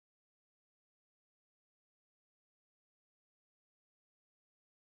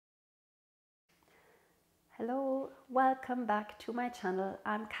Hello, welcome back to my channel.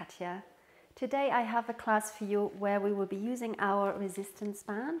 I'm Katja. Today I have a class for you where we will be using our resistance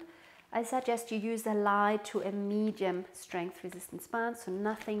band. I suggest you use a light to a medium strength resistance band, so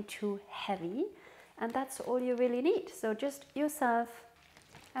nothing too heavy. And that's all you really need. So just yourself,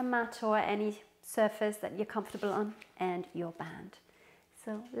 a mat or any surface that you're comfortable on, and your band.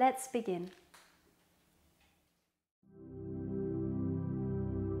 So let's begin.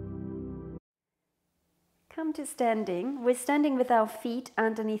 Come to standing. We're standing with our feet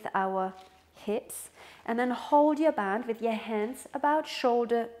underneath our hips, and then hold your band with your hands about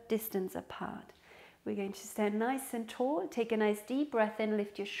shoulder distance apart. We're going to stand nice and tall. Take a nice deep breath in,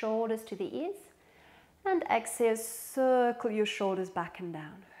 lift your shoulders to the ears, and exhale, circle your shoulders back and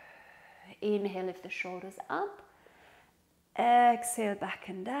down. Inhale, lift the shoulders up. Exhale, back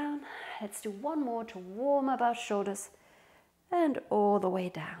and down. Let's do one more to warm up our shoulders and all the way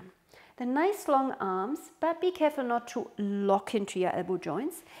down. The nice long arms, but be careful not to lock into your elbow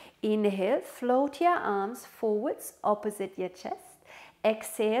joints. Inhale, float your arms forwards opposite your chest.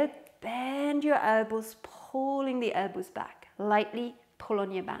 Exhale, bend your elbows, pulling the elbows back. Lightly pull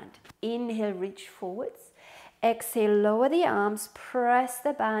on your band. Inhale, reach forwards. Exhale, lower the arms, press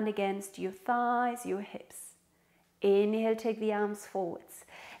the band against your thighs, your hips. Inhale, take the arms forwards.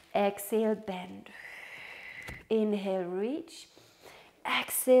 Exhale, bend. Inhale, reach.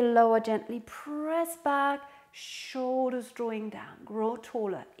 Exhale, lower gently, press back, shoulders drawing down, grow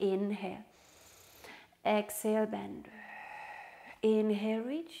taller. Inhale. Exhale, bend. Inhale,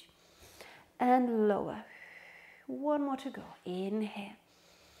 reach. And lower. One more to go. Inhale.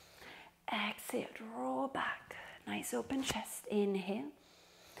 Exhale, draw back. Nice open chest. Inhale.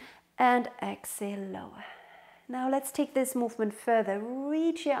 And exhale, lower. Now let's take this movement further.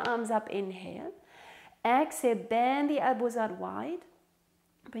 Reach your arms up. Inhale. Exhale, bend the elbows out wide.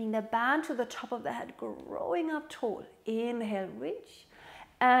 Bring the band to the top of the head, growing up tall. Inhale, reach,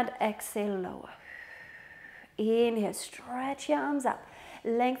 and exhale, lower. Inhale, stretch your arms up.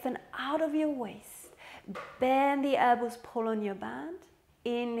 Lengthen out of your waist. Bend the elbows, pull on your band.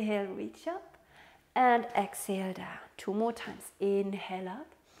 Inhale, reach up, and exhale down. Two more times. Inhale up.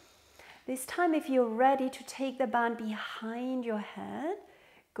 This time, if you're ready to take the band behind your head,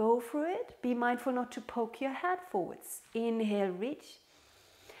 go for it. Be mindful not to poke your head forwards. Inhale, reach.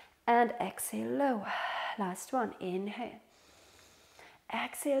 And exhale, lower. Last one. Inhale.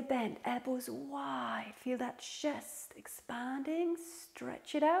 Exhale, bend. Elbows wide. Feel that chest expanding.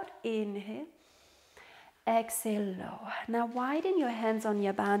 Stretch it out. Inhale. Exhale, lower. Now widen your hands on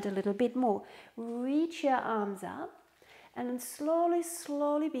your band a little bit more. Reach your arms up. And then slowly,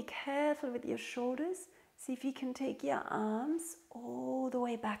 slowly, be careful with your shoulders. See if you can take your arms all the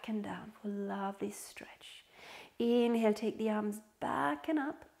way back and down for a lovely stretch. Inhale, take the arms back and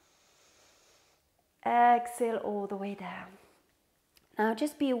up. Exhale all the way down. Now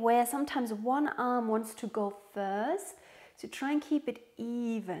just be aware, sometimes one arm wants to go first, so try and keep it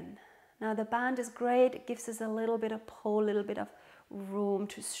even. Now the band is great, it gives us a little bit of pull, a little bit of room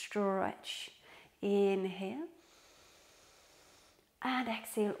to stretch. Inhale. And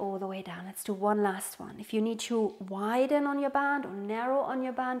exhale all the way down. Let's do one last one. If you need to widen on your band or narrow on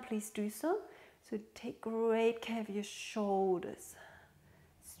your band, please do so. So take great care of your shoulders.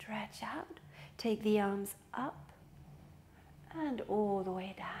 Stretch out. Take the arms up and all the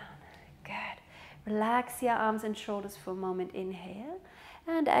way down. Good. Relax your arms and shoulders for a moment. Inhale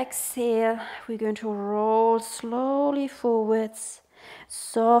and exhale. We're going to roll slowly forwards,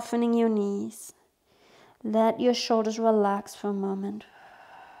 softening your knees. Let your shoulders relax for a moment.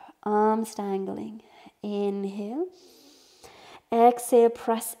 Arms dangling. Inhale. Exhale,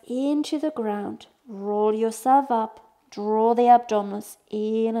 press into the ground. Roll yourself up. Draw the abdominals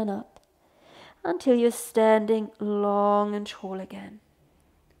in and up until you're standing long and tall again.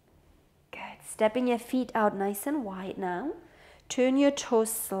 Good. Stepping your feet out nice and wide now. Turn your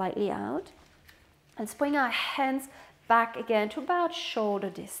toes slightly out. Let's bring our hands back again to about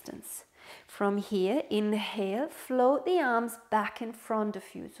shoulder distance. From here, inhale, float the arms back in front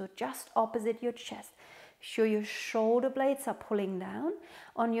of you, so just opposite your chest. Sure your shoulder blades are pulling down.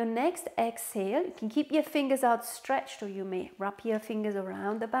 On your next exhale, you can keep your fingers outstretched, or you may wrap your fingers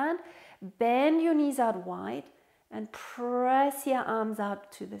around the band. Bend your knees out wide and press your arms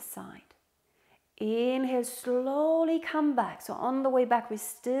out to the side. Inhale, slowly come back. So on the way back, we're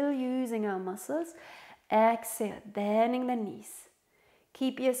still using our muscles. Exhale, bending the knees.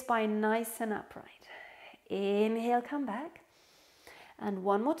 Keep your spine nice and upright. Inhale, come back. And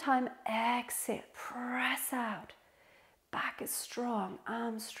one more time, exhale, press out. Back is strong,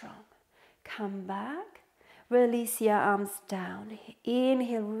 arms strong. Come back. Release your arms down.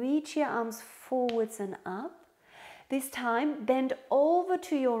 Inhale, reach your arms forwards and up. This time, bend over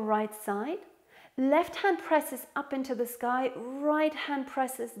to your right side. Left hand presses up into the sky. Right hand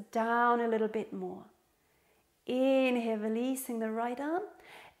presses down a little bit more. Inhale, releasing the right arm.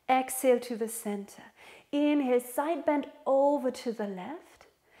 Exhale to the center. Inhale, side bend over to the left.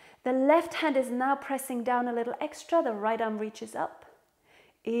 The left hand is now pressing down a little extra. The right arm reaches up.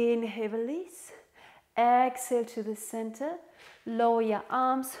 Inhale, release. Exhale to the center. Lower your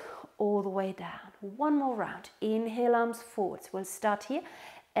arms all the way down. One more round. Inhale, arms forwards. We'll start here.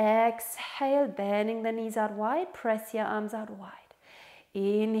 Exhale, bending the knees out wide. Press your arms out wide.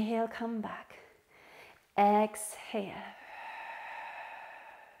 Inhale, come back. Exhale.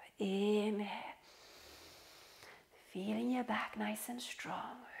 Inhale. Feeling your back nice and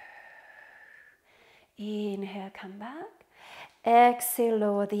strong. Inhale, come back. Exhale,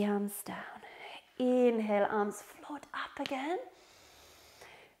 lower the arms down. Inhale, arms float up again.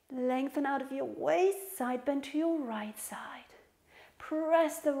 Lengthen out of your waist, side bend to your right side.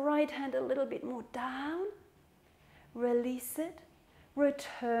 Press the right hand a little bit more down. Release it.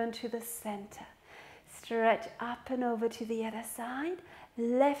 Return to the center. Stretch up and over to the other side.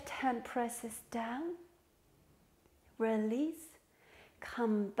 Left hand presses down. Release.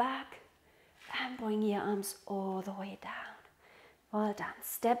 Come back and bring your arms all the way down. Well done.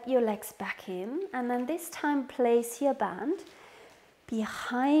 Step your legs back in, and then this time place your band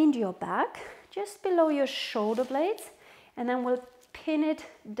behind your back, just below your shoulder blades, and then we'll pin it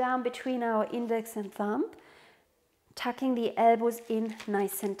down between our index and thumb, tucking the elbows in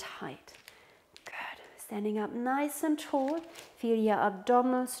nice and tight. Good. Standing up nice and tall. Feel your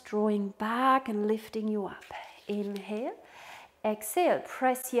abdominals drawing back and lifting you up. Inhale. Exhale.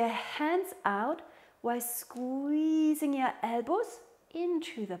 Press your hands out while squeezing your elbows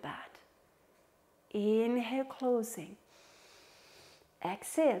into the band. Inhale, closing.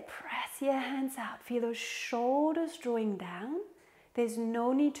 Exhale, press your hands out. Feel those shoulders drawing down. There's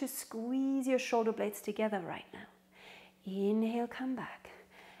no need to squeeze your shoulder blades together right now. Inhale, come back.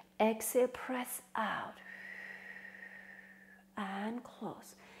 Exhale, press out. And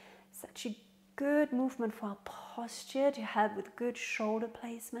close. Such a good movement for our posture to help with good shoulder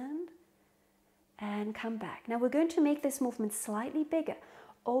placement. And come back. Now we're going to make this movement slightly bigger.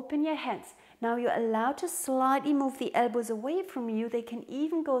 Open your hands. Now you're allowed to slightly move the elbows away from you. They can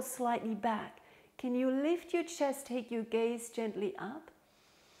even go slightly back. Can you lift your chest, take your gaze gently up?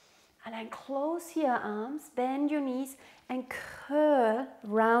 And then close your arms, bend your knees, and curl,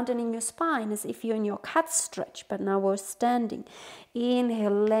 roundening your spine as if you're in your cat stretch, but now we're standing. Inhale,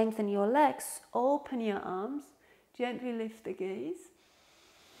 lengthen your legs, open your arms, gently lift the gaze.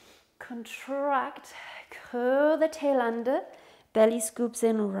 Contract, curl the tail under, belly scoops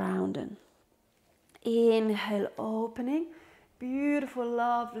in, rounding. Inhale, opening, beautiful,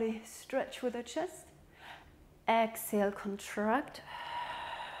 lovely stretch with the chest. Exhale, contract.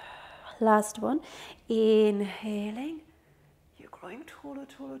 Last one. Inhaling, you're growing taller,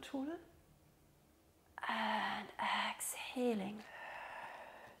 taller, taller. And exhaling.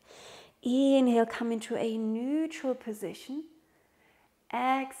 Inhale, come into a neutral position.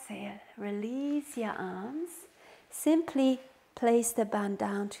 Exhale, release your arms. Simply place the band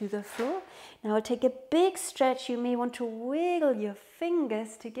down to the floor. Now I'll take a big stretch. You may want to wiggle your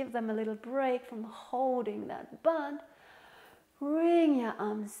fingers to give them a little break from holding that band. Bring your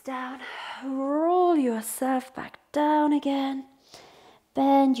arms down. Roll yourself back down again.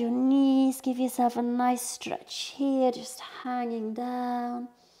 Bend your knees. Give yourself a nice stretch here, just hanging down.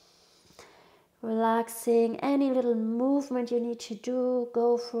 Relaxing. Any little movement you need to do,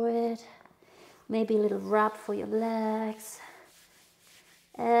 go for it. Maybe a little wrap for your legs.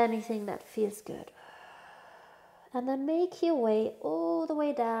 Anything that feels good. And then make your way all the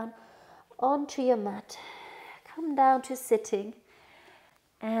way down onto your mat. Come down to sitting.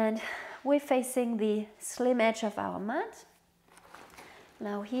 And we're facing the slim edge of our mat.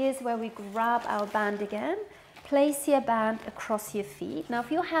 Now here's where we grab our band again. Place your band across your feet. Now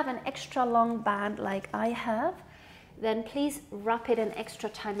if you have an extra long band like I have, then please wrap it an extra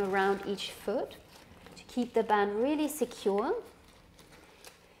time around each foot to keep the band really secure.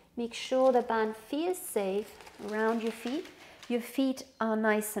 Make sure the band feels safe around your feet. Your feet are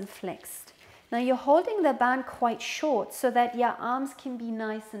nice and flexed. Now you're holding the band quite short so that your arms can be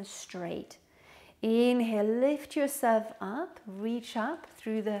nice and straight. Inhale, lift yourself up, reach up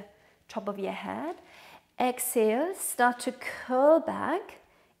through the top of your head. Exhale, start to curl back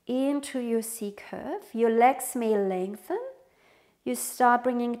into your C curve. Your legs may lengthen. You start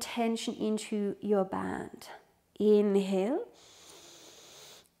bringing tension into your band. Inhale.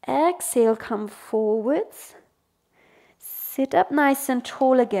 Exhale, come forwards. Sit up nice and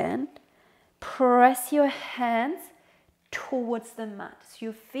tall again. Press your hands towards the mat. So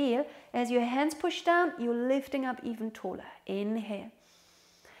you feel as your hands push down, you're lifting up even taller. Inhale.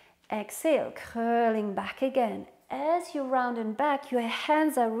 Exhale, curling back again. As you round and back, your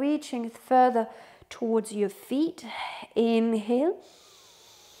hands are reaching further towards your feet. Inhale.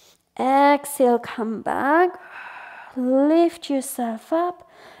 Exhale, come back. Lift yourself up.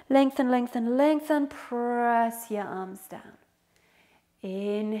 Lengthen, lengthen, lengthen. Press your arms down.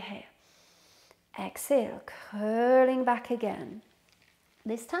 Inhale. Exhale, curling back again.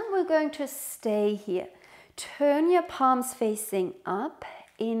 This time we're going to stay here. Turn your palms facing up.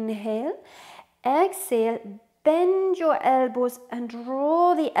 Inhale. Exhale, bend your elbows and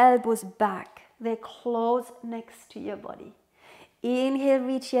draw the elbows back. They're close next to your body. Inhale,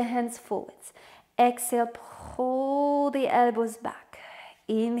 reach your hands forwards. Exhale, pull the elbows back.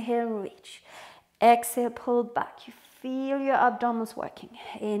 Inhale, reach. Exhale, pull back. You feel your abdominals working.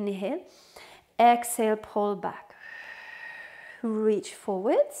 Inhale. Exhale, pull back. Reach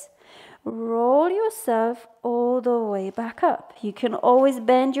forwards. Roll yourself all the way back up. You can always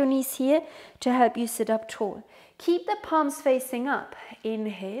bend your knees here to help you sit up tall. Keep the palms facing up.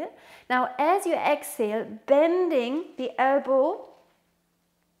 Inhale. Now as you exhale, bending the elbow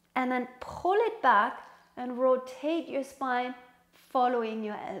and then pull it back and rotate your spine following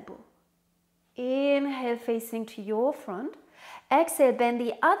your elbow. Inhale, facing to your front. Exhale, bend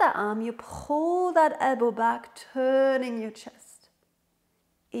the other arm. You pull that elbow back, turning your chest.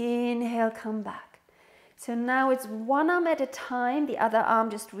 Inhale, come back. So now it's one arm at a time. The other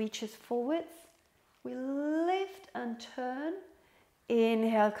arm just reaches forwards. We lift and turn.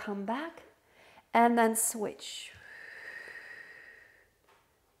 Inhale, come back. And then switch.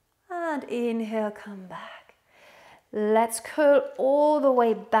 And inhale, come back. Let's curl all the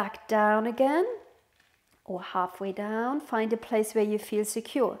way back down again. Or halfway down. Find a place where you feel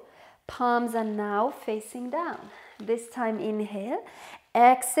secure. Palms are now facing down. This time inhale.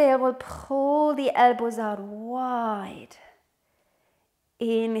 Exhale, we'll pull the elbows out wide.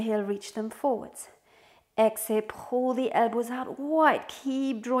 Inhale, reach them forwards. Exhale, pull the elbows out wide.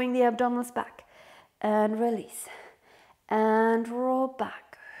 Keep drawing the abdominals back. And release. And roll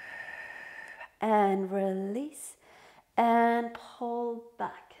back. And release. And pull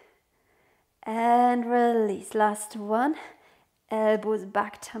back. And release. Last one. Elbows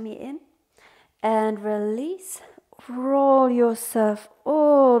back, tummy in. And release. Roll yourself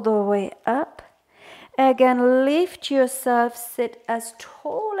all the way up. Again, lift yourself, sit as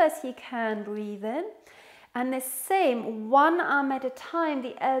tall as you can, breathe in. And the same, one arm at a time,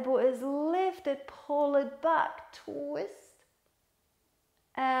 the elbow is lifted, pull it back, twist,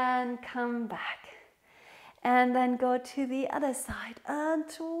 and come back. And then go to the other side, and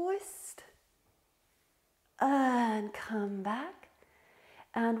twist, and come back.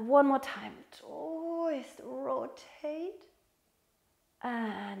 And one more time, twist, rotate,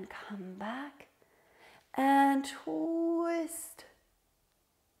 and come back, and twist,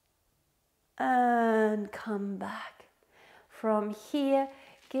 and come back. From here,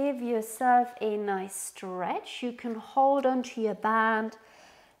 give yourself a nice stretch. You can hold onto your band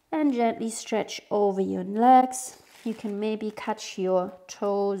and gently stretch over your legs. You can maybe catch your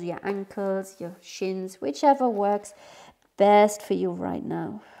toes, your ankles, your shins, whichever works best for you right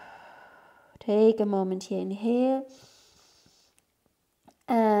now. Take a moment here. Inhale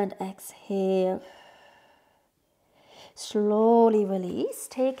and exhale. Slowly release,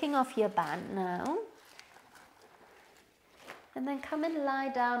 taking off your band now. And then come and lie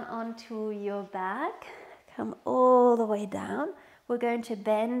down onto your back. Come all the way down. We're going to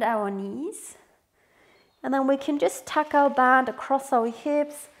bend our knees. And then we can just tuck our band across our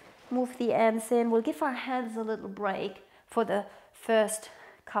hips, move the ends in. We'll give our hands a little break for the first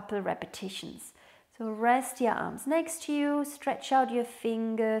couple repetitions. So rest your arms next to you, stretch out your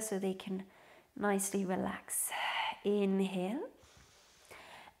fingers so they can nicely relax. Inhale.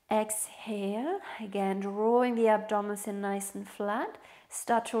 Exhale. Again, drawing the abdominals in nice and flat.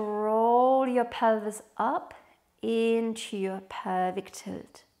 Start to roll your pelvis up into your pelvic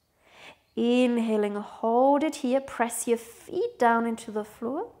tilt. Inhaling, hold it here. Press your feet down into the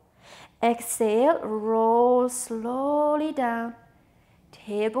floor. Exhale, roll slowly down.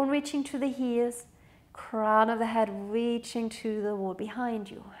 Tailbone reaching to the heels. Crown of the head reaching to the wall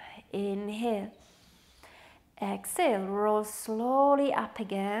behind you. Inhale. Exhale, roll slowly up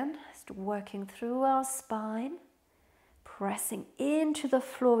again. Just working through our spine. Pressing into the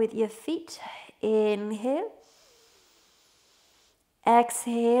floor with your feet. Inhale.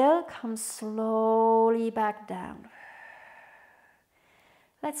 Exhale, come slowly back down.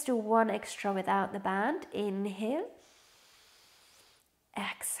 Let's do one extra without the band. Inhale.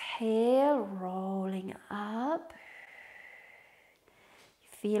 Exhale, rolling up.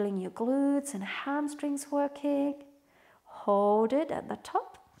 Feeling your glutes and hamstrings working. Hold it at the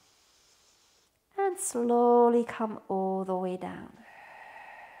top. And slowly come all the way down.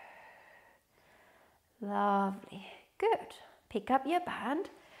 Lovely. Good. Pick up your band.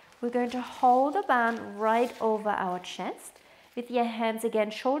 We're going to hold the band right over our chest with your hands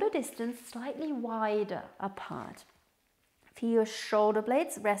again shoulder distance, slightly wider apart. Feel your shoulder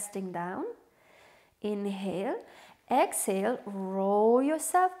blades resting down. Inhale. Exhale. Roll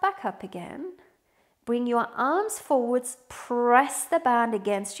yourself back up again. Bring your arms forwards. Press the band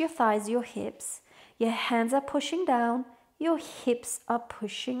against your thighs, your hips. Your hands are pushing down. Your hips are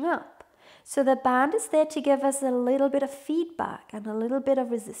pushing up. So the band is there to give us a little bit of feedback and a little bit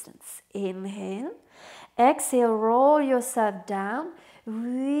of resistance. Inhale. Exhale, roll yourself down,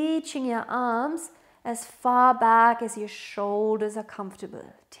 reaching your arms as far back as your shoulders are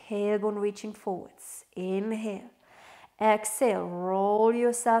comfortable. Tailbone reaching forwards. Inhale. Exhale, roll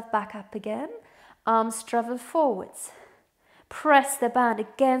yourself back up again. Arms travel forwards. Press the band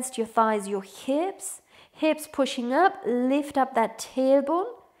against your thighs, your hips. Hips pushing up, lift up that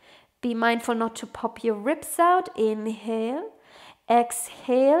tailbone. Be mindful not to pop your ribs out. Inhale.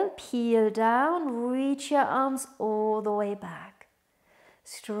 Exhale, peel down. Reach your arms all the way back.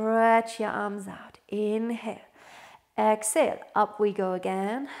 Stretch your arms out. Inhale. Exhale. Up we go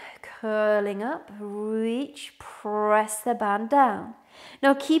again. Curling up. Reach. Press the band down.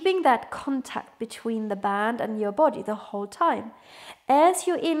 Now keeping that contact between the band and your body the whole time. As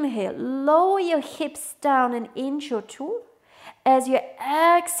you inhale, lower your hips down an inch or two. As you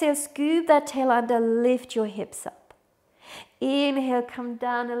exhale, scoop that tail under, lift your hips up. Inhale, come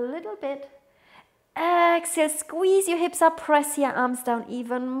down a little bit. Exhale, squeeze your hips up, press your arms down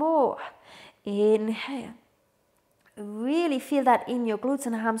even more. Inhale. Really feel that in your glutes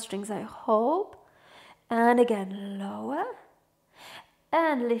and hamstrings, I hope. And again, lower.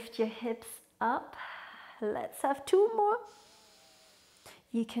 And lift your hips up. Let's have two more.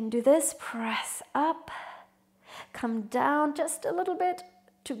 You can do this. Press up. Come down just a little bit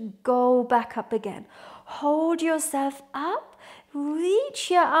to go back up again. Hold yourself up.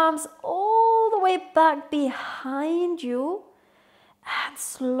 Reach your arms all the way back behind you. And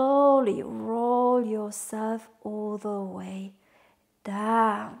slowly roll yourself all the way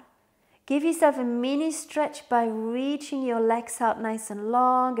down. Give yourself a mini stretch by reaching your legs out nice and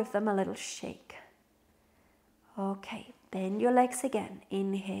long. Give them a little shake. Okay, bend your legs again.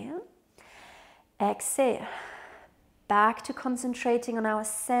 Inhale. Exhale. Back to concentrating on our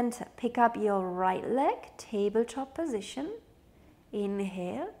center. Pick up your right leg, tabletop position.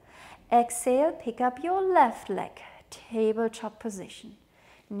 Inhale. Exhale, pick up your left leg, tabletop position.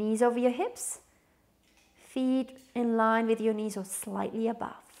 Knees over your hips. Feet in line with your knees or slightly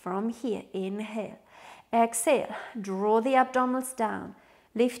above. From here, inhale. Exhale, draw the abdominals down.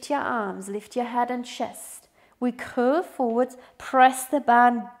 Lift your arms, lift your head and chest. We curl forwards, press the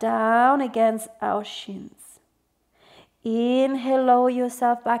band down against our shins. Inhale, lower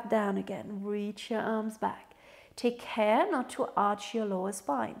yourself back down again. Reach your arms back. Take care not to arch your lower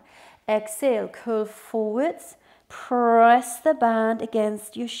spine. Exhale, curl forwards. Press the band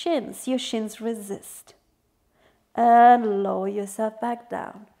against your shins. Your shins resist. And lower yourself back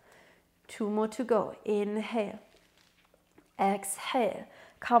down. Two more to go. Inhale. Exhale.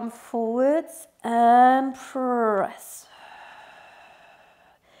 Come forwards and press.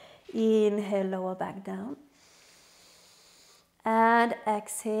 Inhale, lower back down. And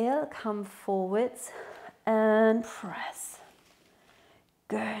exhale, come forwards and press.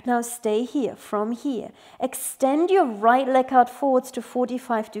 Good. Now stay here. From here, extend your right leg out forwards to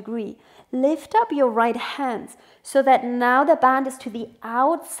 45 degrees. Lift up your right hands so that now the band is to the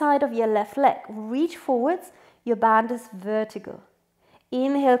outside of your left leg. Reach forwards. Your band is vertical.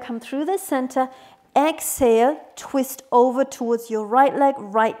 Inhale, come through the center. Exhale, twist over towards your right leg.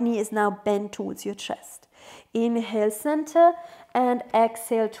 Right knee is now bent towards your chest. Inhale, center, and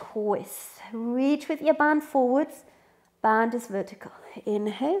exhale, twist. Reach with your band forwards. Band is vertical.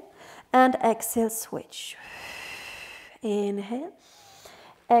 Inhale, and exhale, switch. Inhale,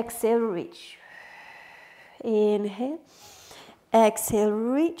 exhale, reach. Inhale, exhale,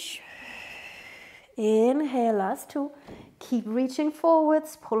 reach. Inhale, last two. Keep reaching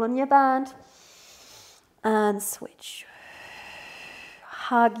forwards, pull on your band, and switch.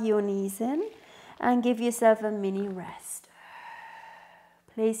 Hug your knees in. And give yourself a mini rest.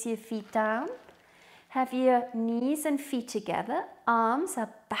 Place your feet down. Have your knees and feet together. Arms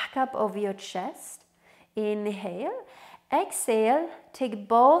are back up over your chest. Inhale. Exhale. Take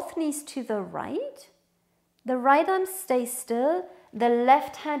both knees to the right. The right arm stays still. The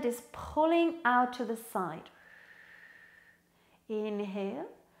left hand is pulling out to the side. Inhale.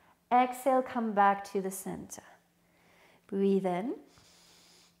 Exhale, come back to the center. Breathe in.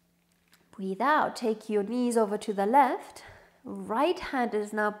 Breathe out. Take your knees over to the left. Right hand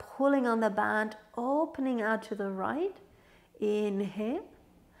is now pulling on the band, opening out to the right. Inhale.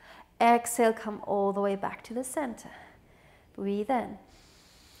 Exhale, come all the way back to the center. Breathe in.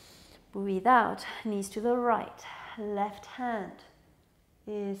 Breathe out. Knees to the right. Left hand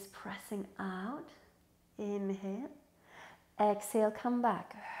is pressing out. Inhale. Exhale, come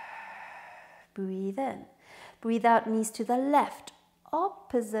back. Breathe in. Breathe out, knees to the left.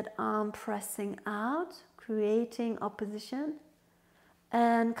 Opposite arm pressing out, creating opposition.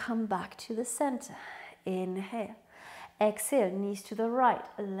 And come back to the center. Inhale. Exhale, knees to the right.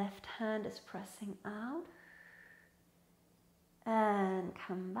 Left hand is pressing out. And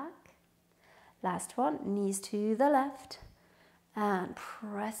come back. Last one, knees to the left. And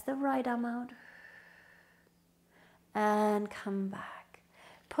press the right arm out. And come back.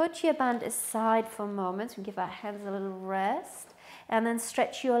 Put your band aside for a moment and give our hands a little rest. And then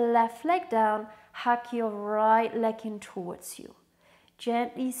stretch your left leg down. Hug your right leg in towards you.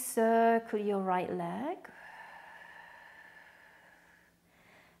 Gently circle your right leg.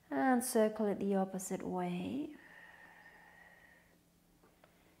 And circle it the opposite way.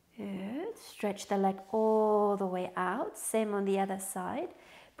 Good. Stretch the leg all the way out. Same on the other side.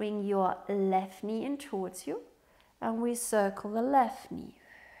 Bring your left knee in towards you. And we circle the left knee.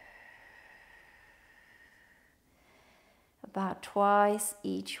 About twice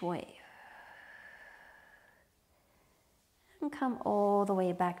each way. And come all the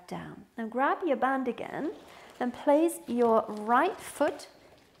way back down. Now grab your band again and place your right foot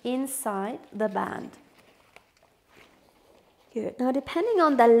inside the band. Good. Now depending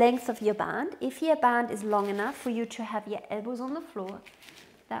on the length of your band, if your band is long enough for you to have your elbows on the floor,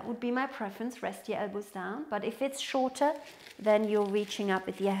 that would be my preference, rest your elbows down. But if it's shorter, then you're reaching up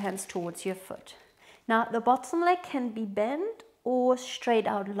with your hands towards your foot. Now the bottom leg can be bent or straight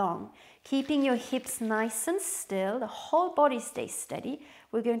out long. Keeping your hips nice and still, the whole body stays steady.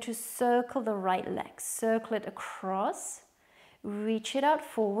 We're going to circle the right leg. Circle it across, reach it out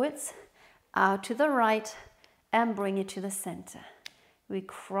forwards, out to the right, and bring it to the center. We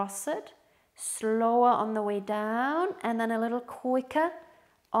cross it, slower on the way down, and then a little quicker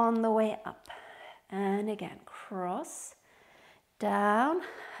on the way up. And again, cross, down,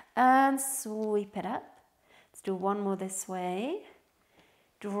 and sweep it up. Let's do one more this way.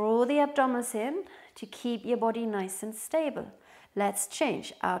 Draw the abdominals in to keep your body nice and stable. Let's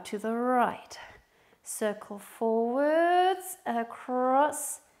change out to the right. Circle forwards,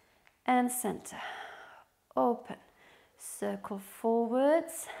 across, and center. Open. Circle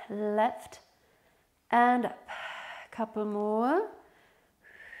forwards, left, and up. Couple more.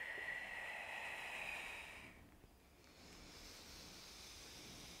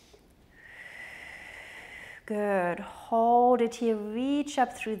 Good. Hold it here. Reach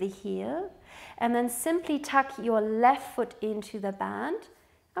up through the heel. And then simply tuck your left foot into the band.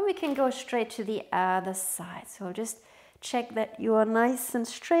 And we can go straight to the other side. So just check that you are nice and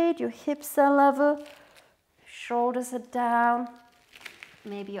straight. Your hips are level. Shoulders are down.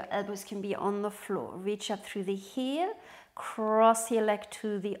 Maybe your elbows can be on the floor. Reach up through the heel. Cross your leg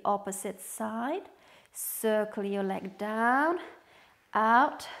to the opposite side. Circle your leg down,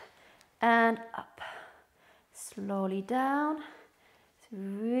 out, and up. Slowly down. It's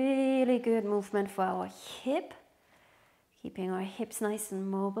really good movement for our hip. Keeping our hips nice and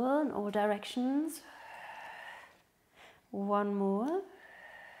mobile in all directions. One more.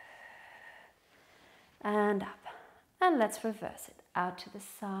 And up. And let's reverse it. Out to the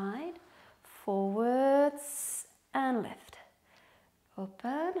side. Forwards and lift.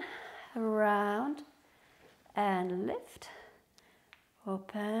 Open. Around. And lift.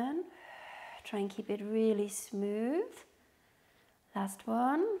 Open. Try and keep it really smooth. Last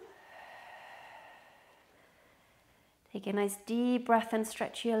one. Take a nice deep breath and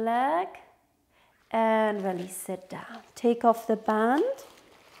stretch your leg. And release it down. Take off the band.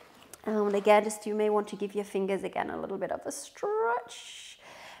 And again, just you may want to give your fingers again a little bit of a stretch.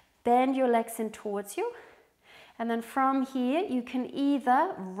 Bend your legs in towards you. And then from here, you can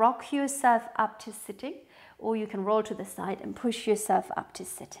either rock yourself up to sitting, or you can roll to the side and push yourself up to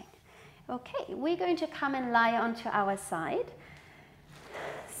sitting. Okay, we're going to come and lie onto our side.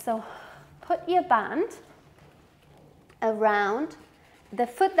 So put your band around the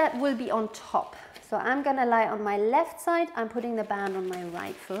foot that will be on top. So I'm going to lie on my left side. I'm putting the band on my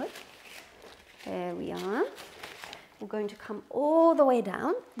right foot. There we are. We're going to come all the way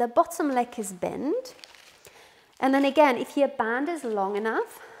down. The bottom leg is bent. And then again, if your band is long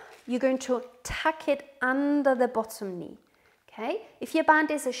enough, you're going to tuck it under the bottom knee. Okay? If your band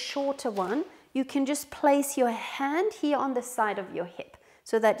is a shorter one, you can just place your hand here on the side of your hip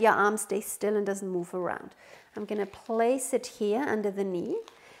so that your arm stays still and doesn't move around. I'm going to place it here under the knee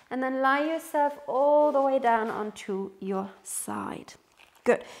and then lie yourself all the way down onto your side.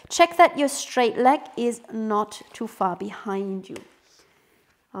 Good. Check that your straight leg is not too far behind you.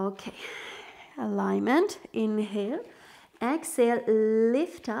 Okay. Alignment. Inhale. Exhale.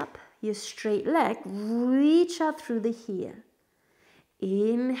 Lift up your straight leg. Reach out through the heel.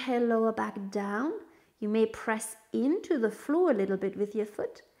 Inhale, lower back down. You may press into the floor a little bit with your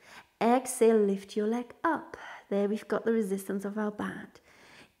foot. Exhale, lift your leg up. There we've got the resistance of our band.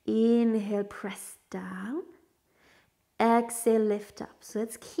 Inhale, press down. Exhale, lift up. So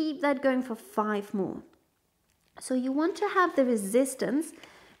let's keep that going for 5 more. So you want to have the resistance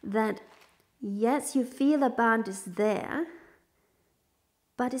that, yes, you feel the band is there,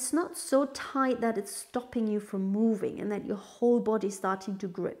 but it's not so tight that it's stopping you from moving and that your whole body is starting to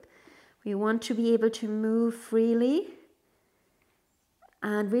grip. We want to be able to move freely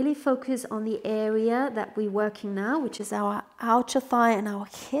and really focus on the area that we're working now, which is our outer thigh and our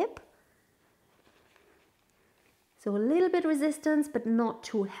hip. So a little bit resistance, but not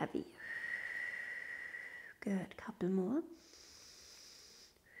too heavy. Good, couple more.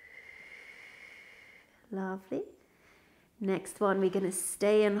 Lovely. Next one, we're going to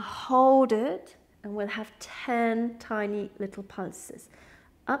stay and hold it, and we'll have 10 tiny little pulses.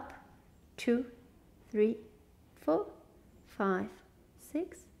 Up, 2, 3, 4, 5,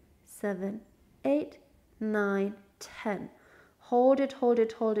 6, 7, 8, 9, 10. Hold it, hold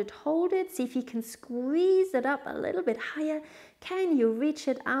it, hold it, hold it. See if you can squeeze it up a little bit higher. Can you reach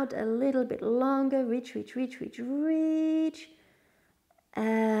it out a little bit longer? Reach, reach, reach, reach, reach.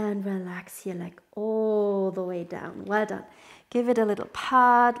 And relax your leg all the way down. Well done. Give it a little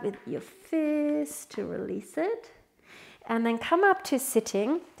pat with your fist to release it. And then come up to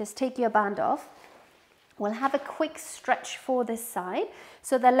sitting. Just take your band off. We'll have a quick stretch for this side.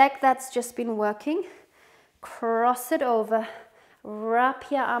 So the leg that's just been working, cross it over, wrap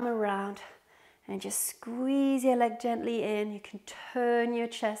your arm around, and just squeeze your leg gently in. You can turn your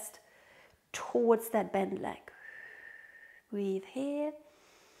chest towards that bent leg. Breathe here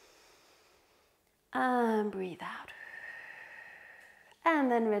and breathe out.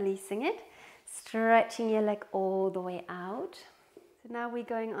 And then releasing it, stretching your leg all the way out. So now we're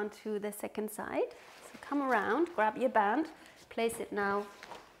going on to the second side. So come around, grab your band, place it now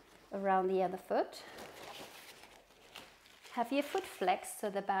around the other foot. Have your foot flexed so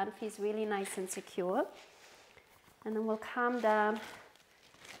the band feels really nice and secure. And then we'll come down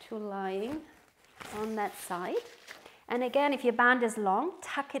to lying on that side. And again, if your band is long,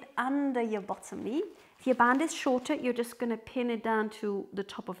 tuck it under your bottom knee. If your band is shorter, you're just going to pin it down to the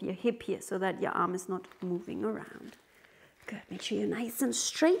top of your hip here so that your arm is not moving around. Good. Make sure you're nice and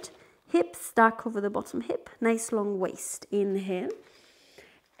straight. Hip stuck over the bottom hip. Nice long waist. Inhale.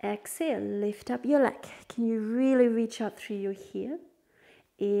 Exhale. Lift up your leg. Can you really reach out through your heel?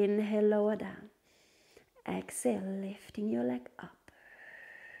 Inhale, lower down. Exhale, lifting your leg up.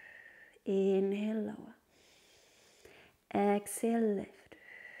 Inhale, lower. Exhale, lift.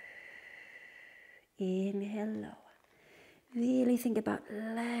 Inhale, lower. Really think about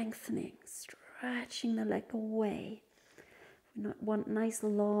lengthening, stretching the leg away. We want nice,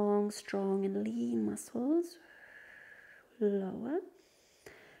 long, strong, and lean muscles. Lower.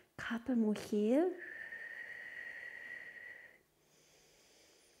 Couple more here.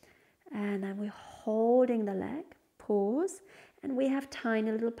 And then we're holding the leg. Pause. And we have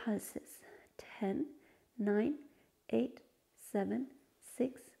tiny little pulses. 10, 9, 8, 7,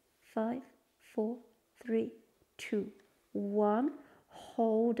 6, 5, 4, 3, 2, 1.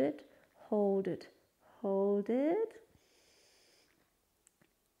 Hold it, hold it, hold it.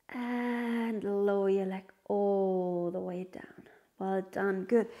 And lower your leg all the way down. Well done,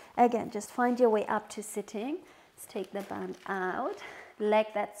 good. Again, just find your way up to sitting. Let's take the band out. Leg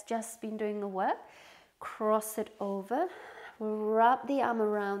that's just been doing the work. Cross it over. Wrap the arm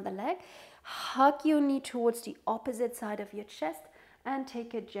around the leg. Hug your knee towards the opposite side of your chest and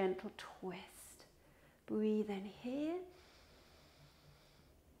take a gentle twist. Breathe in here.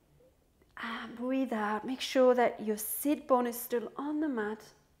 And breathe out. Make sure that your sit bone is still on the mat.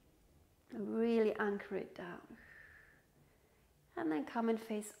 Really anchor it down. And then come and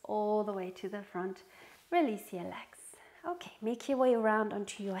face all the way to the front. Release your legs. Okay, make your way around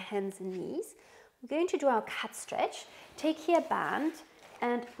onto your hands and knees. We're going to do our cat stretch. Take your band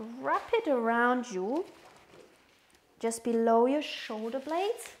and wrap it around you, just below your shoulder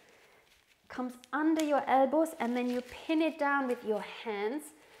blades. comes under your elbows, and then you pin it down with your hands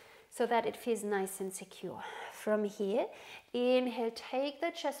so that it feels nice and secure. From here, inhale, take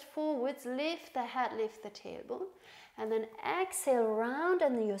the chest forwards, lift the head, lift the tailbone, and then exhale, round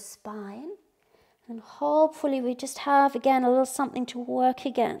under your spine. And hopefully we just have, again, a little something to work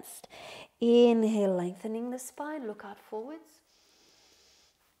against. Inhale, lengthening the spine, look out forwards.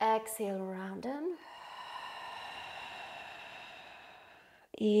 Exhale, rounding.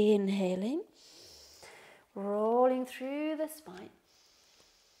 Inhaling, rolling through the spine.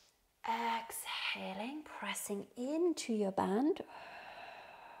 Exhaling, pressing into your band.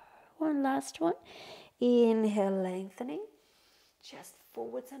 One last one. Inhale, lengthening. Chest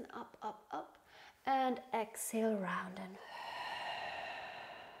forwards and up, up, up. And exhale, rounding.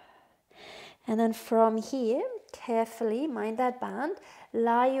 And then from here, carefully, mind that band,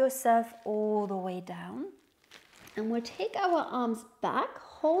 lie yourself all the way down. And we'll take our arms back,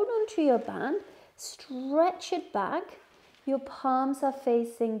 hold onto your band, stretch it back. Your palms are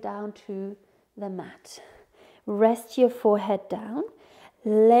facing down to the mat. Rest your forehead down,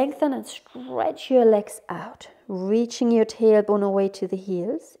 lengthen and stretch your legs out, reaching your tailbone away to the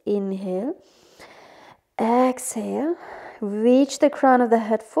heels. Inhale, exhale, reach the crown of the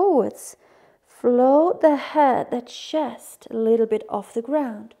head forwards. Float the head, the chest, a little bit off the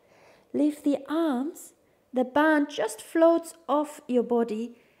ground. Lift the arms, the band just floats off your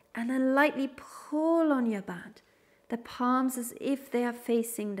body, and then lightly pull on your band. The palms as if they are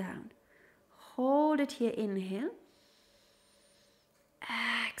facing down. Hold it here, inhale.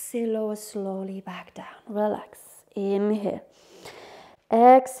 Exhale, lower slowly back down. Relax. Inhale.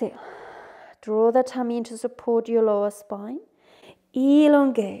 Exhale. Draw the tummy in to support your lower spine.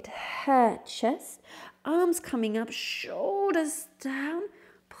 Elongate, head, chest, arms coming up, shoulders down,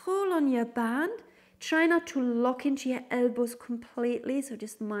 pull on your band. Try not to lock into your elbows completely, so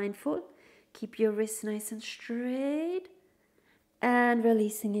just mindful. Keep your wrists nice and straight. And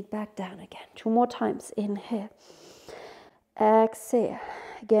releasing it back down again. 2 more times. Inhale. Exhale.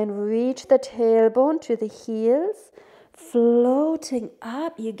 Again, reach the tailbone to the heels. Floating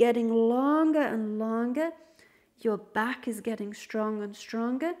up. You're getting longer and longer. Your back is getting stronger and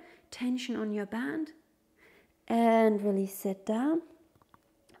stronger. Tension on your band. And release it down.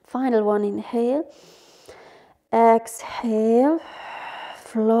 Final one, inhale. Exhale.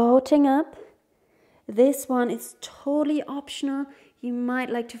 Floating up. This one is totally optional. You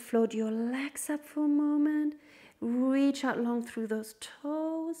might like to float your legs up for a moment. Reach out long through those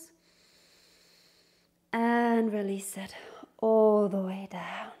toes. And release it all the way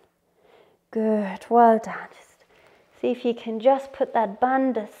down. Good, well done. See if you can just put that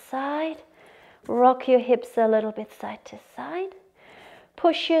band aside. Rock your hips a little bit side to side.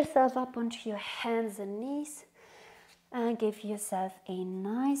 Push yourself up onto your hands and knees. And give yourself a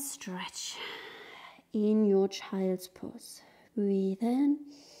nice stretch in your child's pose. Breathe in.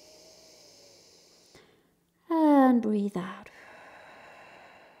 And breathe out.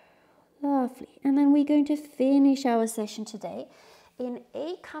 Lovely. And then we're going to finish our session today in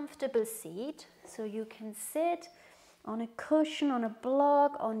a comfortable seat. So you can sit on a cushion, on a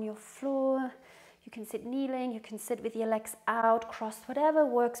block, on your floor. You can sit kneeling, you can sit with your legs out, crossed, whatever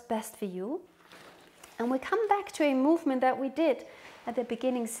works best for you. And we come back to a movement that we did at the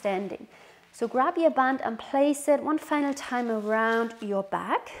beginning standing. So grab your band and place it one final time around your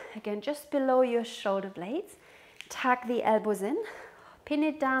back. Again, just below your shoulder blades. Tuck the elbows in. Pin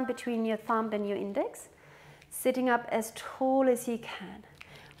it down between your thumb and your index. Sitting up as tall as you can.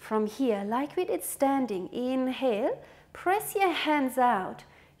 From here, like we did standing, inhale, press your hands out.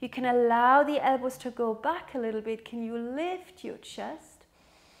 You can allow the elbows to go back a little bit. Can you lift your chest?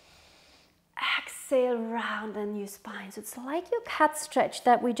 Exhale, round your spine. So it's like your cat stretch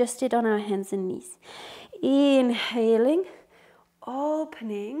that we just did on our hands and knees. Inhaling,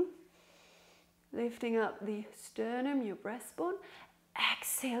 opening, lifting up the sternum, your breastbone.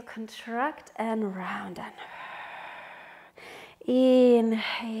 Exhale, contract and round.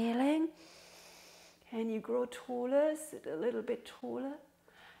 Inhaling, and you grow taller, sit a little bit taller.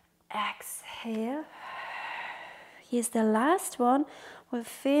 Exhale. Here's the last one. We'll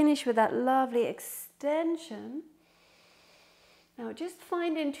finish with that lovely extension. Now just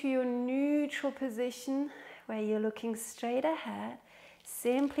find into your neutral position where you're looking straight ahead.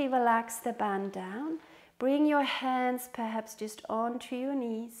 Simply relax the band down. Bring your hands perhaps just onto your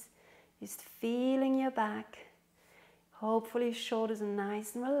knees. Just feeling your back. Hopefully shoulders are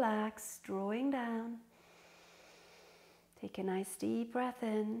nice and relaxed, drawing down. Take a nice deep breath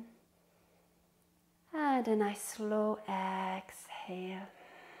in. And a nice slow exhale.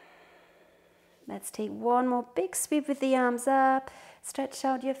 Let's take one more big sweep with the arms up. Stretch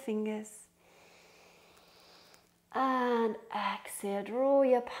out your fingers. And exhale, draw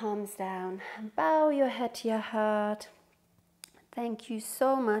your palms down, bow your head to your heart. Thank you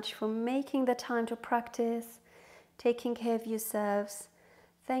so much for making the time to practice, taking care of yourselves.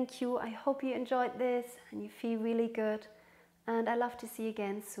 Thank you. I hope you enjoyed this and you feel really good. And I love to see you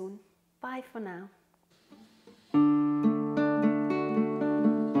again soon. Bye for now.